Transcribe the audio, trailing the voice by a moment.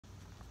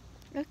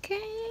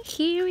Okay,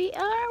 here we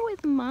are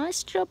with my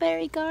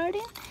strawberry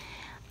garden.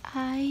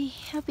 I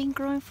have been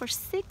growing for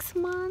 6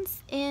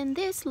 months. In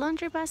this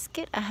laundry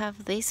basket I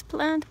have this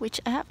plant,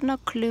 which I have no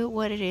clue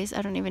what it is.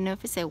 I don't even know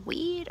if it's a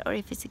weed or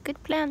if it's a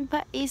good plant,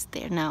 but it's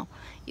there now.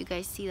 You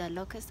guys see that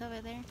locust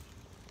over there?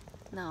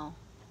 No,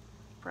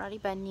 probably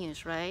bad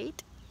news,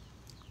 right?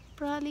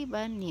 Probably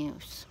bad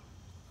news.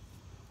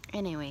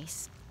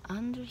 Anyways,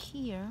 under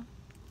here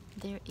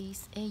there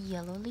is a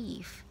yellow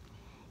leaf,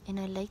 and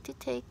I like to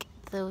take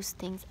those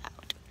things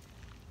out.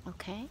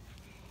 Okay,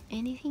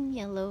 anything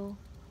yellow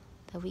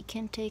that we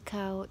can take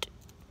out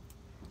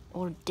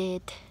or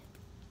dead,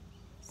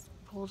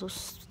 pull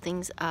those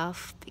things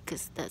off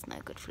because that's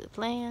not good for the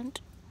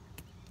plant.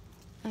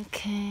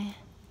 Okay,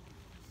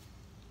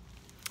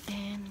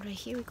 and right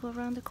here we go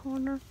around the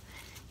corner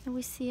and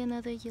we see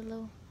another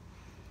yellow,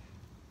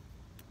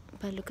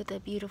 but look at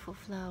that beautiful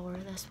flower.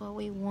 That's what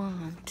we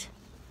want.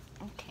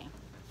 Okay,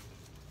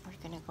 we're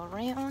gonna go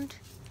around,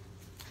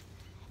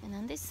 and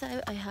on this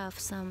side I have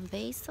some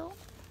basil.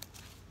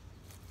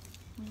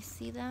 You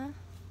see that?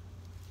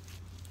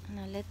 And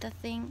I let that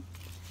thing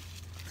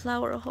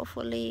flower.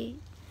 Hopefully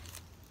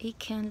it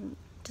can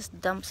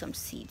just dump some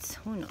seeds.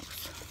 Who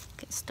knows?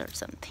 Can start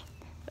something.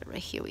 But right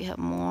here we have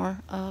more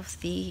of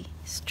the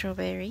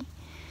strawberry,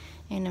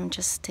 and I'm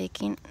just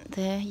taking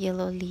the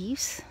yellow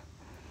leaves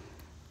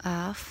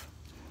off.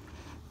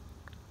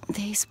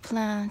 This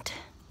plant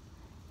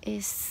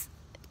is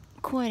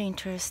quite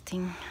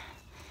interesting.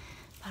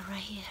 But right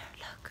here,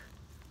 look.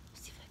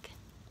 Let's see if I can.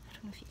 I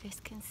don't know if you guys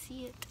can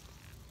see it.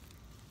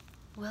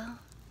 Well,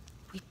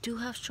 we do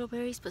have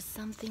strawberries, but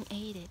something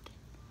ate it.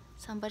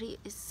 Some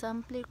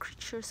little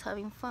creatures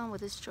having fun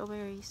with the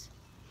strawberries.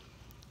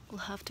 We'll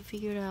have to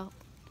figure it out.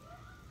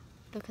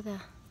 Look at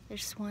that,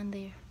 there's one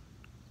there.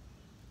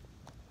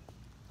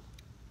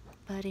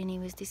 But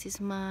anyways, this is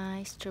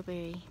my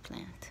strawberry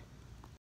plant.